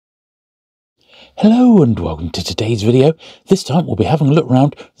Hello and welcome to today's video. This time we'll be having a look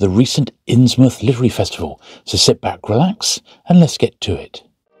around the recent Innsmouth Literary Festival. So sit back, relax, and let's get to it.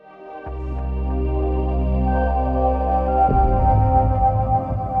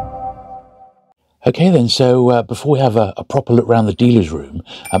 Okay then, so before we have a proper look around the dealer's room,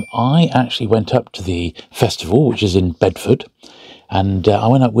 I actually went up to the festival, which is in Bedford, and I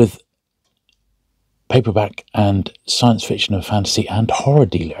went up with paperback and science fiction and fantasy and horror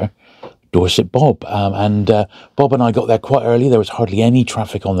dealer Dorset Bob, Bob and I got there quite early. There was hardly any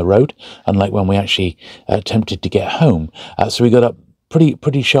traffic on the road, unlike when we actually attempted to get home. So we got up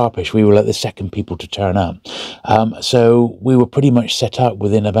pretty sharpish. We were like the second people to turn up. So we were pretty much set up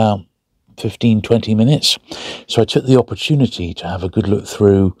within about 15-20 minutes. So I took the opportunity to have a good look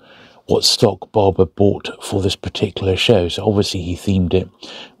through what stock Bob had bought for this particular show. So obviously he themed it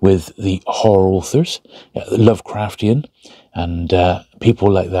with the horror authors, Lovecraftian, and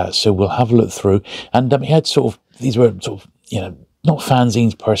people like that. So we'll have a look through. And he had these were not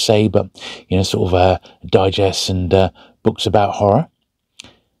fanzines per se, but digests and books about horror.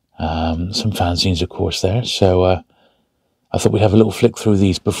 Some fanzines, of course, there. So I thought we'd have a little flick through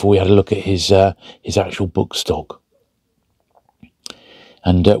these before we had a look at his actual book stock.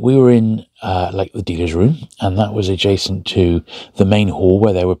 And we were in the dealer's room, and that was adjacent to the main hall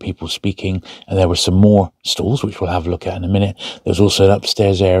where there were people speaking, and there were some more stalls, which we'll have a look at in a minute. There was also an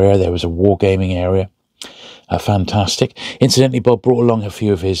upstairs area. There was a wargaming area. Fantastic. Incidentally, Bob brought along a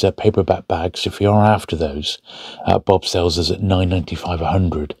few of his paperback bags. If you are after those, Bob sells us at £9.95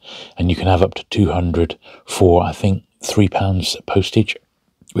 100, and you can have up to 200 for, I think, £3 postage,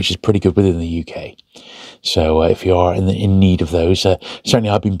 which is pretty good within the UK. So if you are in need of those, certainly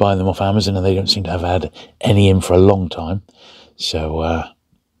I've been buying them off Amazon and they don't seem to have had any in for a long time. So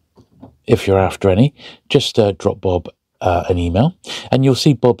if you're after any, just drop Bob an email and you'll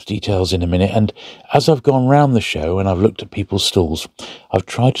see Bob's details in a minute. And as I've gone round the show and I've looked at people's stalls, I've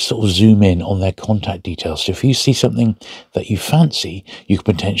tried to sort of zoom in on their contact details. So if you see something that you fancy, you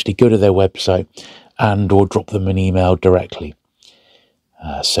can potentially go to their website and or drop them an email directly.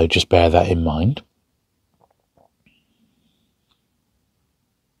 So just bear that in mind.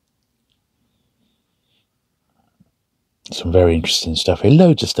 Some very interesting stuff here.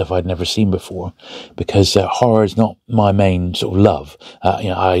 Loads of stuff I'd never seen before, because horror is not my main sort of love.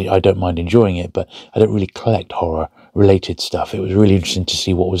 I don't mind enjoying it, but I don't really collect horror-related stuff. It was really interesting to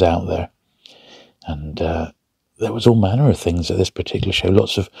see what was out there. And there was all manner of things at this particular show.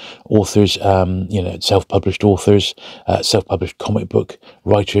 Lots of authors, self-published authors, self-published comic book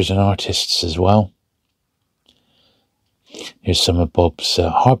writers and artists as well. Here's some of Bob's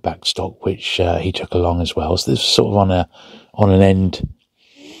hardback stock, which he took along as well. So this is sort of on an end,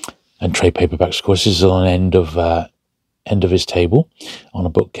 and trade paperbacks, of course, this is on an end of his table, on a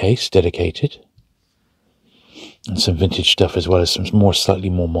bookcase dedicated, and some vintage stuff as well as some slightly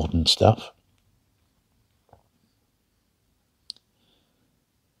more modern stuff.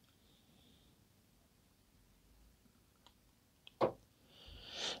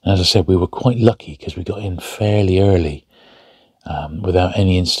 And as I said, we were quite lucky because we got in fairly early without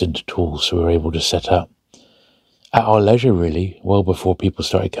any incident at all. So we were able to set up at our leisure, really, well before people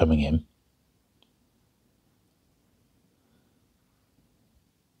started coming in.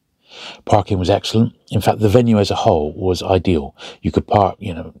 Parking was excellent. In fact, the venue as a whole was ideal. You could park,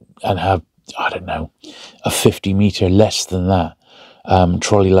 and have, I don't know, a 50-metre, less than that,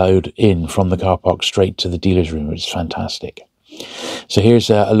 trolley load in from the car park straight to the dealer's room, which is fantastic. So here's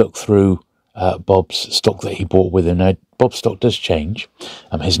a look through Bob's stock that he bought with him. Now, Bob's stock does change.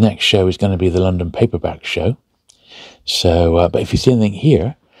 His next show is going to be the London Paperback Show. So, but if you see anything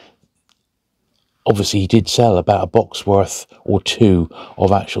here, obviously he did sell about a box worth or two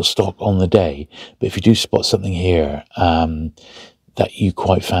of actual stock on the day. But if you do spot something here that you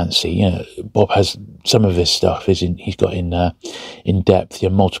quite fancy, Bob has some of his stuff he's got in depth,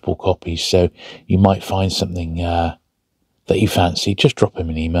 multiple copies. So you might find something that you fancy. Just drop him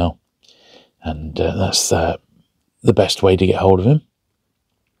an email, and that's the best way to get hold of him.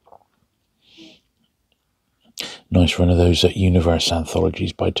 Nice run of those Universe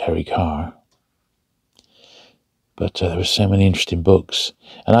anthologies by Terry Carr. But there were so many interesting books,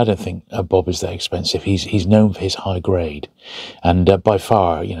 and I don't think Bob is that expensive. He's known for his high grade, and by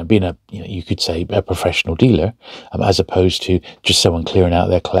far, being you could say a professional dealer, as opposed to just someone clearing out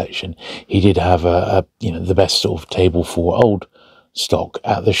their collection. He did have the best sort of table for old stock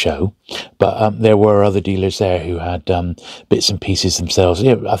at the show, but there were other dealers there who had bits and pieces themselves.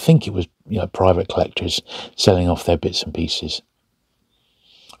 I think it was private collectors selling off their bits and pieces,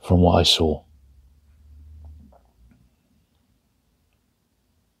 from what I saw.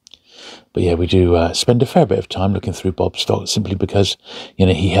 But yeah, we do spend a fair bit of time looking through Bob's stock simply because, you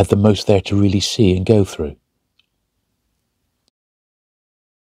know, he had the most there to really see and go through.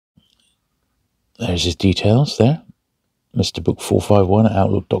 There's his details there. MrBook451 at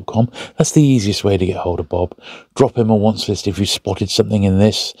outlook.com. That's the easiest way to get hold of Bob. Drop him a wants list if you spotted something in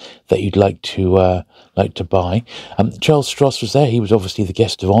this that you'd like to buy. Charles Stross was there. He was obviously the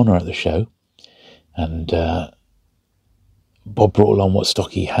guest of honour at the show, and Bob brought along what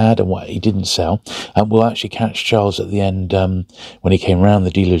stock he had and what he didn't sell. And we'll actually catch Charles at the end when he came round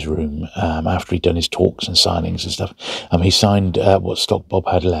the dealer's room after he'd done his talks and signings and stuff. He signed what stock Bob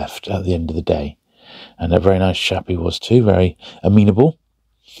had left at the end of the day. And a very nice chap he was too, very amenable.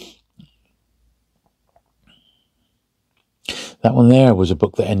 That one there was a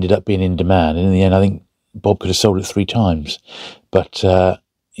book that ended up being in demand. And in the end, I think Bob could have sold it 3 times. But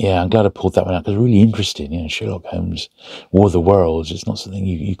yeah, I'm glad I pulled that one out because it's really interesting. You know, Sherlock Holmes, War of the Worlds. It's not something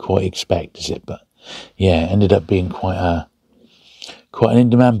you quite expect, is it? But yeah, it ended up being quite an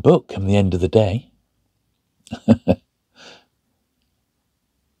in-demand book at the end of the day.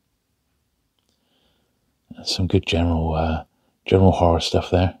 Some good general horror stuff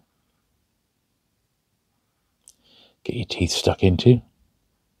there. Get your teeth stuck into.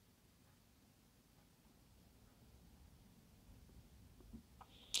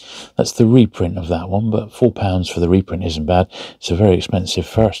 That's the reprint of that one, but £4 for the reprint isn't bad. It's a very expensive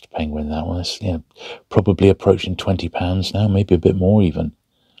first Penguin, that one. It's, you know, probably approaching £20 now, maybe a bit more even.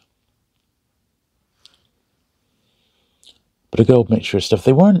 But a good old mixture of stuff.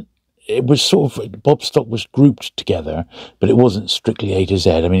 They weren't, it was sort of, Bob's stock was grouped together, but it wasn't strictly A to Z.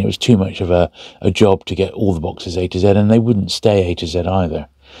 I mean, it was too much of a job to get all the boxes A to Z, and they wouldn't stay A to Z either,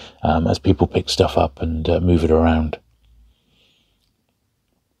 as people pick stuff up and move it around.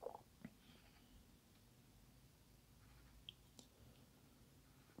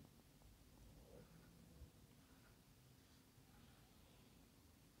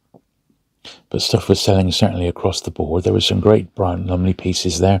 But stuff was selling certainly across the board. There were some great Brian Lumley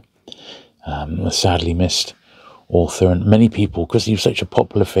pieces there. A sadly missed author, and many people, because he was such a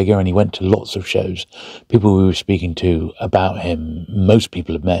popular figure and he went to lots of shows, people we were speaking to about him, most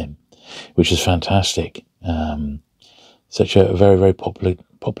people had met him, which is fantastic. Such a very, very popular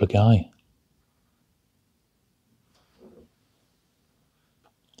guy.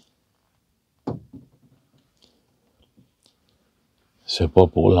 So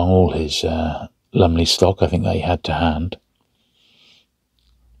Bob brought along all his Lumley stock, I think, that he had to hand.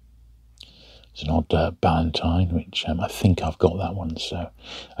 It's an odd Ballantine, which I think I've got that one, so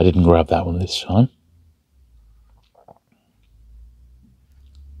I didn't grab that one this time.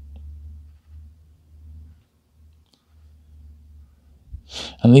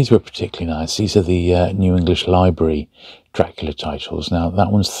 And these were particularly nice. These are the New English Library Dracula titles. Now,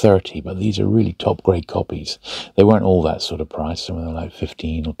 that one's 30, but these are really top-grade copies. They weren't all that sort of price. Some of them like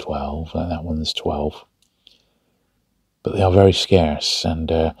 15 or 12. Like that one's 12. But they are very scarce, and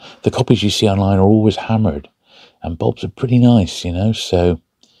the copies you see online are always hammered. And Bob's are pretty nice, you know, so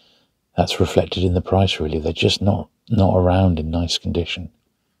that's reflected in the price, really. They're just not around in nice condition.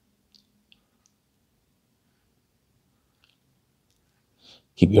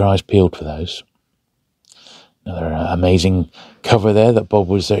 Keep your eyes peeled for those. Another amazing cover there that Bob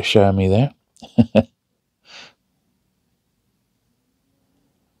was showing me there.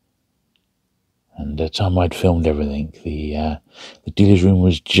 And the time I'd filmed everything, the dealer's room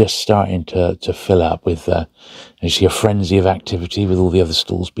was just starting to fill up with, you see, a frenzy of activity with all the other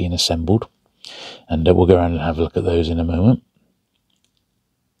stalls being assembled. And we'll go around and have a look at those in a moment.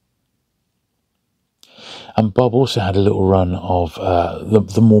 And Bob also had a little run of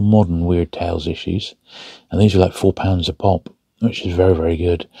the more modern Weird Tales issues. And these are like £4 a pop, which is very, very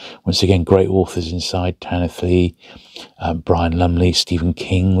good. Once again, great authors inside. Tanith Lee, Brian Lumley, Stephen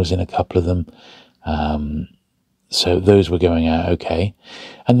King was in a couple of them. So those were going out okay.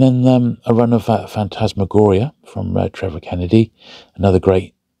 And then a run of Phantasmagoria from Trevor Kennedy. Another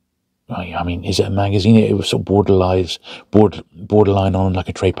great, I mean, is it a magazine? It was sort of borderline on like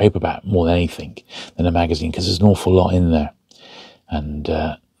a trade paperback more than anything than a magazine, because there's an awful lot in there. And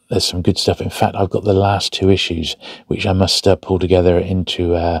there's some good stuff. In fact, I've got the last 2 issues, which I must pull together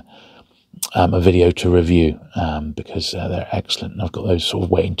into a video to review, because they're excellent. I've got those sort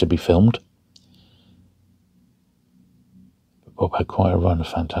of waiting to be filmed. Bob had quite a run of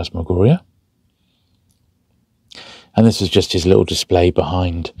Phantasmagoria. And this is just his little display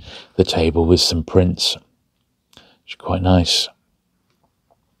behind the table with some prints, which are quite nice.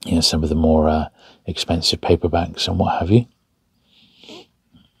 You know, some of the more expensive paperbacks and what have you.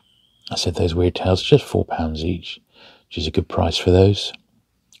 I said those Weird Tales, just £4 each, which is a good price for those.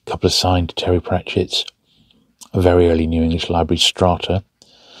 A couple of signed Terry Pratchett's, a very early New English Library Strata.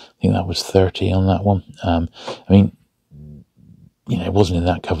 I think that was 30 on that one. I mean, you know, it wasn't in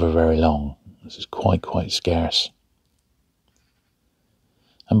that cover very long. This is quite scarce.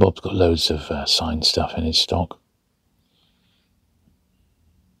 And Bob's got loads of signed stuff in his stock,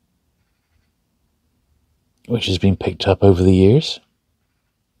 which has been picked up over the years.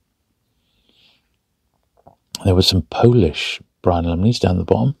 There was some Polish Brian Lumley's down the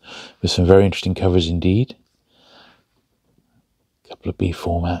bottom, with some very interesting covers indeed. A couple of B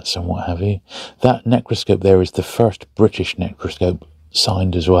formats and what have you. That necroscope there is the first British necroscope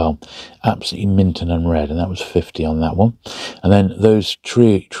signed as well. Absolutely mint and unread, and that was 50 on that one. And then those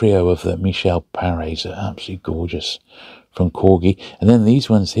trio of the Michel Parés are absolutely gorgeous from Corgi. And then these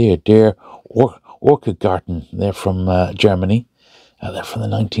ones here, Dear Orchid Garden, they're from Germany. They're from the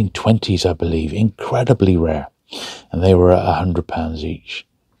 1920s, I believe. Incredibly rare. And they were £100 each.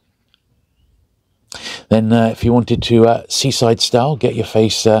 Then if you wanted to seaside style, get your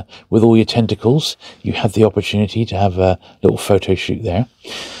face with all your tentacles, you had the opportunity to have a little photo shoot there.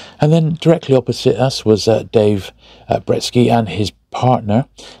 And then directly opposite us was Dave Bretsky and his partner.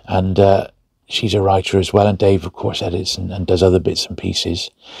 And she's a writer as well. And Dave, of course, edits and does other bits and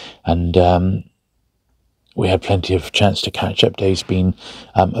pieces. And we had plenty of chance to catch up. Dave's been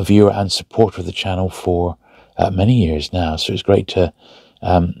a viewer and supporter of the channel for many years now. So it's great to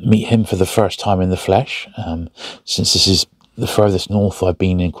meet him for the first time in the flesh, since this is the furthest north I've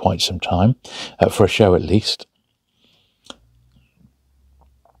been in quite some time, for a show at least.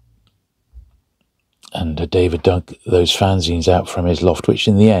 And David dug those fanzines out from his loft, which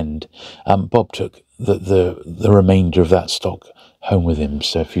in the end, Bob took the remainder of that stock home with him.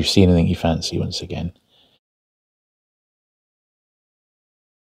 So if you see anything you fancy, once again,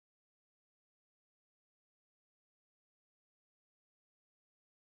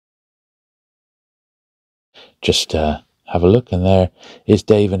 just have a look. And there is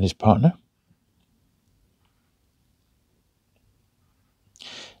Dave and his partner.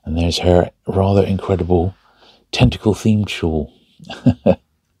 And there's her rather incredible tentacle-themed shawl.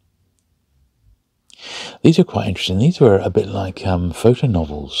 These are quite interesting. These were a bit like photo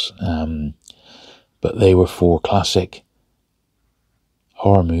novels, but they were for classic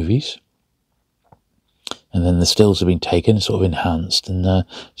horror movies. And then the stills have been taken, sort of enhanced, and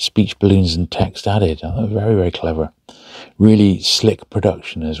speech balloons and text added. Very, very clever. Really slick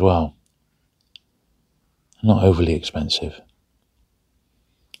production as well. Not overly expensive.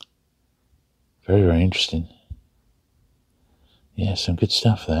 Very, very interesting. Yeah, some good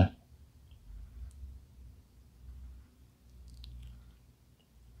stuff there.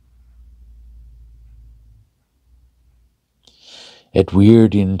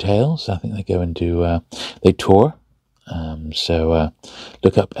 Edwardian Tales, I think they go into, they tour. So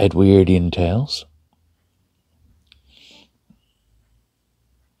look up Edwardian Tales.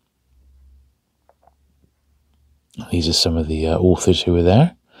 These are some of the authors who were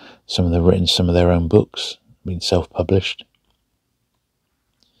there. Some of them written some of their own books, been self-published.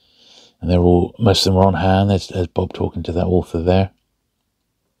 And they're all, most of them were on hand. There's Bob talking to that author there.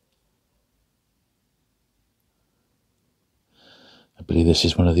 I believe this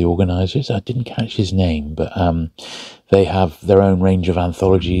is one of the organisers. I didn't catch his name, but they have their own range of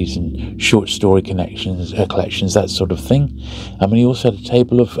anthologies and short story collections, that sort of thing. And he also had a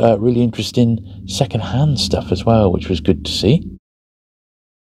table of really interesting second-hand stuff as well, which was good to see.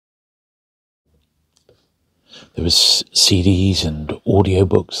 There was CDs and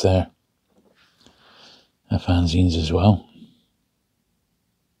audiobooks there, fanzines as well.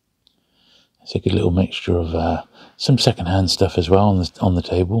 It's a good little mixture of some second-hand stuff as well on the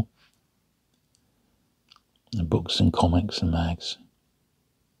table, and books and comics and mags.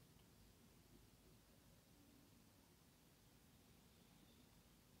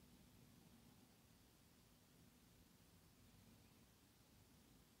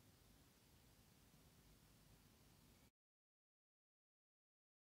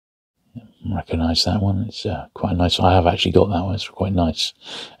 Recognise that one. It's quite nice. I have actually got that one. It's a quite nice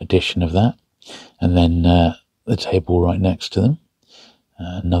edition of that. And then the table right next to them,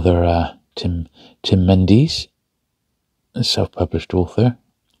 another Tim Mendes, a self-published author.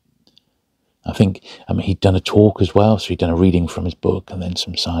 I think he'd done a talk as well, so he'd done a reading from his book and then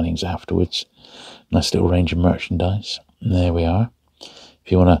some signings afterwards. Nice little range of merchandise. And there we are.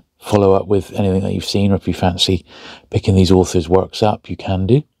 If you want to follow up with anything that you've seen, or if you fancy picking these authors' works up, you can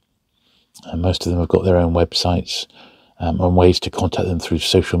do. And most of them have got their own websites and ways to contact them through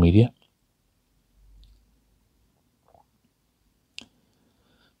social media.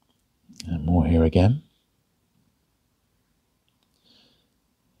 And more here again.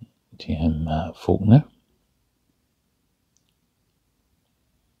 T.M. Faulkner.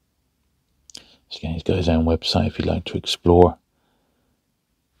 So again, he's got his own website if you'd like to explore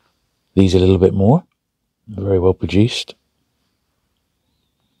these a little bit more. Very well produced.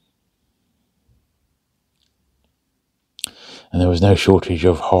 And there was no shortage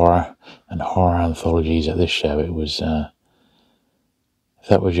of horror and horror anthologies at this show. It was, if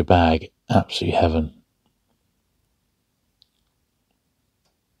that was your bag, absolute heaven.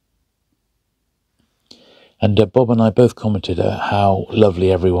 And Bob and I both commented how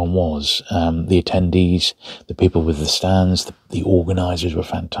lovely everyone was. The attendees, the people with the stands, the organisers were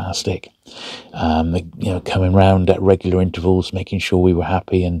fantastic. Coming round at regular intervals, making sure we were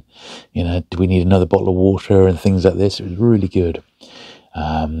happy, and do we need another bottle of water and things like this. It was really good.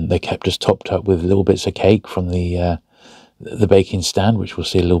 They kept us topped up with little bits of cake from the baking stand, which we'll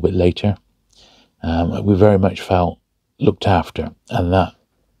see a little bit later. We very much felt looked after, and that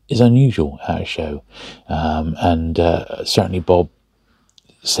is unusual at a show. And certainly Bob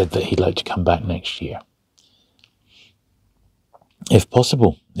said that he'd like to come back next year, if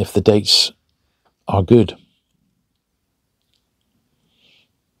possible, if the dates are good.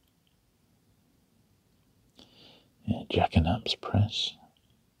 Yeah, Jack and App's Press.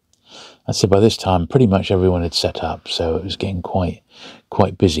 I said by this time pretty much everyone had set up, so it was getting quite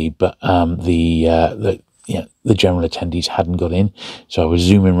busy. But the general attendees hadn't got in, so I was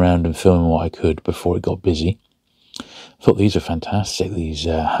zooming around and filming what I could before it got busy. I thought these are fantastic, these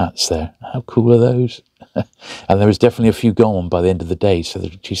hats there. How cool are those? And there was definitely a few gone by the end of the day, so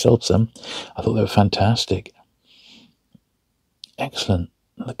that she sold some. I thought they were fantastic. Excellent.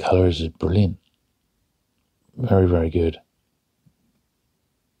 The colours are brilliant. Very, very good.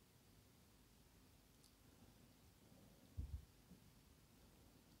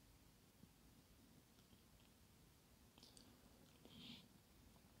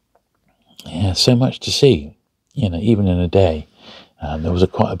 Yeah, so much to see, even in a day. There was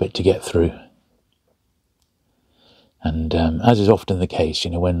quite a bit to get through. And as is often the case,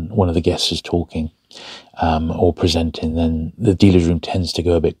 when one of the guests is talking or presenting, then the dealer's room tends to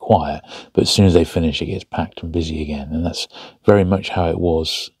go a bit quiet. But as soon as they finish, it gets packed and busy again. And that's very much how it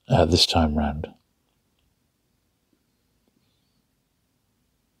was this time round.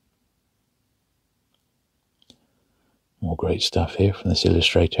 More great stuff here from this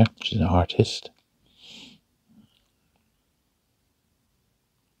illustrator, which is an artist.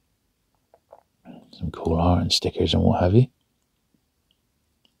 Some cool art and stickers and what have you.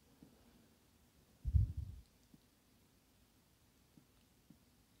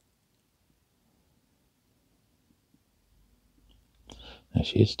 There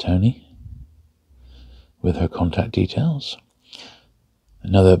she is, Tony, with her contact details.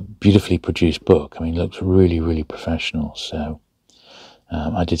 Another beautifully produced book. I mean, looks really, really professional. So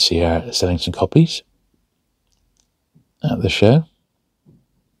I did see her selling some copies at the show.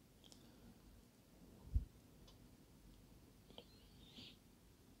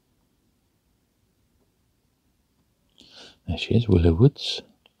 There she is, Willow Woods.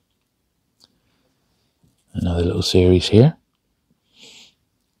 Another little series here.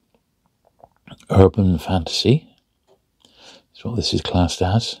 Urban fantasy. That's what this is classed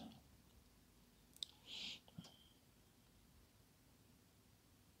as.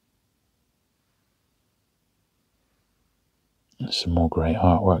 There's some more great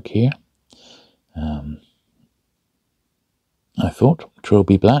artwork here. I thought,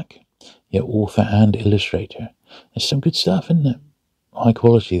 Trilby Black, yeah, author and illustrator. There's some good stuff, isn't it? High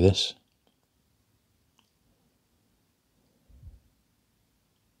quality, this.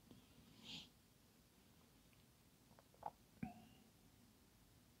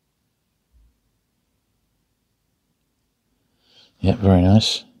 Yeah, very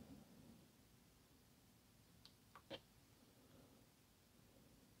nice.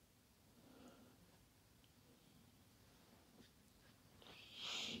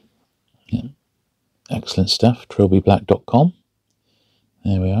 Yeah. Excellent stuff. trilbyblack.com.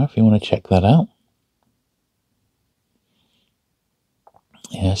 There we are, if you want to check that out.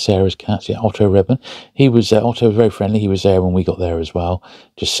 Yeah, Sarah's cats. Yeah, Otto Redman. He was, Otto was very friendly. He was there when we got there as well,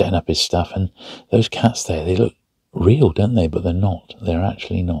 just setting up his stuff. And those cats there, they look real, don't they? But they're not. They're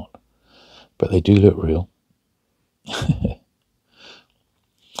actually not. But they do look real.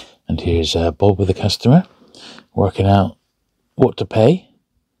 And here's Bob with a customer, working out what to pay.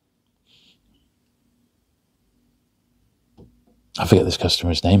 I forget this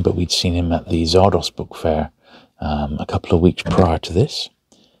customer's name, but we'd seen him at the Zardos Book Fair a couple of weeks prior to this.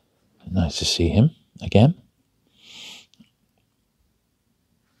 Nice to see him again.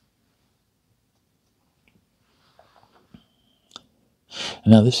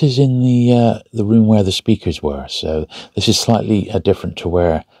 Now this is in the room where the speakers were, so this is slightly different to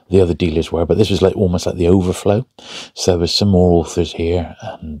where the other dealers were, but this was like almost like the overflow. So there was some more authors here,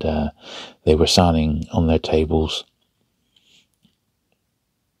 and they were signing on their tables.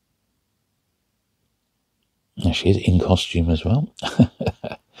 There she is in costume as well.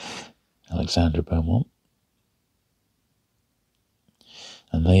 Alexandra Beaumont.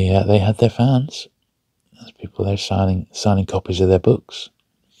 And they had their fans. There's people there signing copies of their books.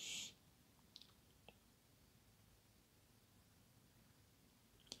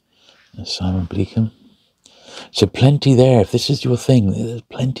 There's Simon Bleakham. So plenty there. If this is your thing, there's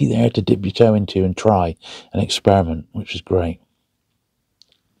plenty there to dip your toe into and try and experiment, which is great.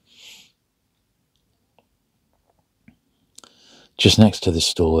 Just next to this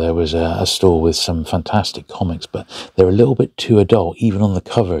stall, there was a stall with some fantastic comics, but they're a little bit too adult, even on the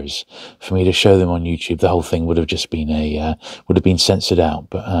covers, for me to show them on YouTube. The whole thing would have just been censored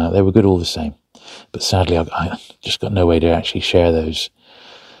out, but they were good all the same. But sadly, I just got no way to actually share those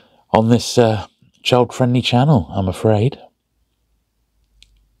on this child-friendly channel, I'm afraid.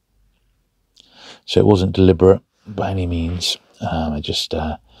 So it wasn't deliberate by any means.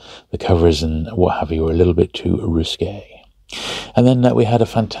 The covers and what have you were a little bit too risque. And then we had a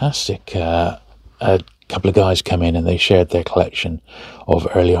fantastic a couple of guys come in, and they shared their collection of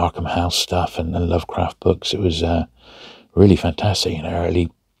early Arkham House stuff and Lovecraft books. It was really fantastic,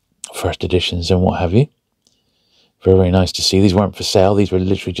 early first editions and what have you. Very, very nice to see. These weren't for sale. These were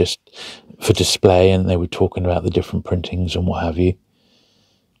literally just for display, and they were talking about the different printings and what have you.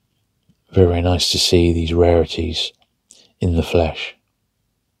 Very, very nice to see these rarities in the flesh.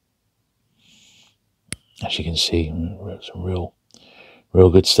 As you can see, some real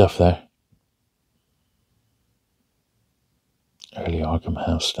good stuff there. Early Arkham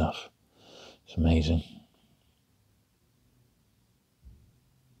House stuff. It's amazing.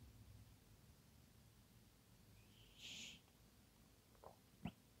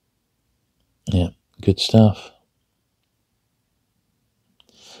 Yeah, good stuff.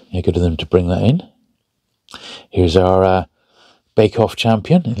 Yeah, good of them to bring that in. Here's our Bake-Off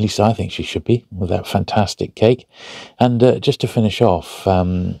champion, at least I think she should be, with that fantastic cake. And just to finish off,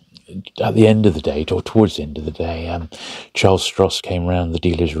 at the end of the day, or towards the end of the day, Charles Stross came round the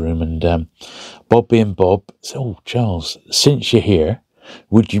dealer's room, and Bob being Bob said, "Oh, Charles, since you're here,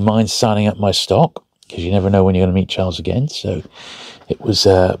 would you mind signing up my stock? Because you never know when you're going to meet Charles again." So it was,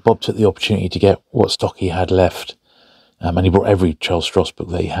 Bob took the opportunity to get what stock he had left. And he brought every Charles Stross book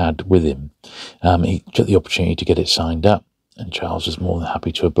that he had with him. He took the opportunity to get it signed up. And Charles was more than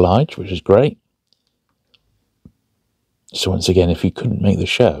happy to oblige, which is great. So once again, if you couldn't make the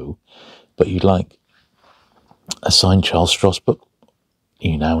show, but you'd like a signed Charles Stross book,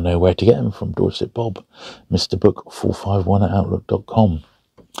 you now know where to get them from. Dorset Bob, Mr. Book 451 at outlook.com.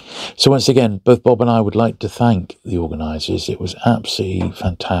 So once again, both Bob and I would like to thank the organisers. It was absolutely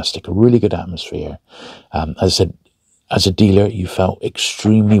fantastic, a really good atmosphere. As I said, as a dealer, you felt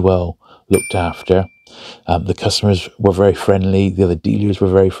extremely well looked after. The customers were very friendly, the other dealers were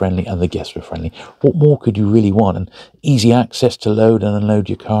very friendly, and the guests were friendly. What more could you really want? And easy access to load and unload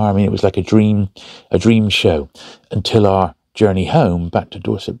your car. I mean, it was like a dream show until our journey home back to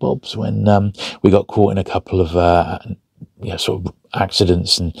Dorset Bob's, when we got caught in a couple of sort of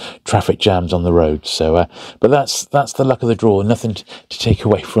accidents and traffic jams on the road. So, but that's the luck of the draw. Nothing to take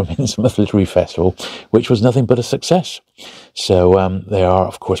away from Innsmouth Literary Festival, which was nothing but a success. So they are,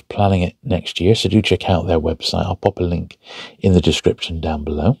 of course, planning it next year. So do check out their website. I'll pop a link in the description down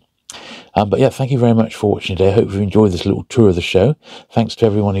below. But yeah, thank you very much for watching today. I hope you've enjoyed this little tour of the show. Thanks to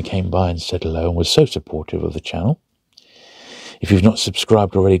everyone who came by and said hello and was so supportive of the channel. If you've not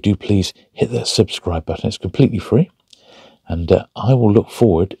subscribed already, do please hit that subscribe button. It's completely free. And I will look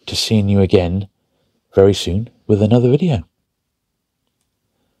forward to seeing you again very soon with another video.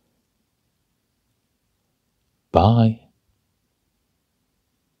 Bye.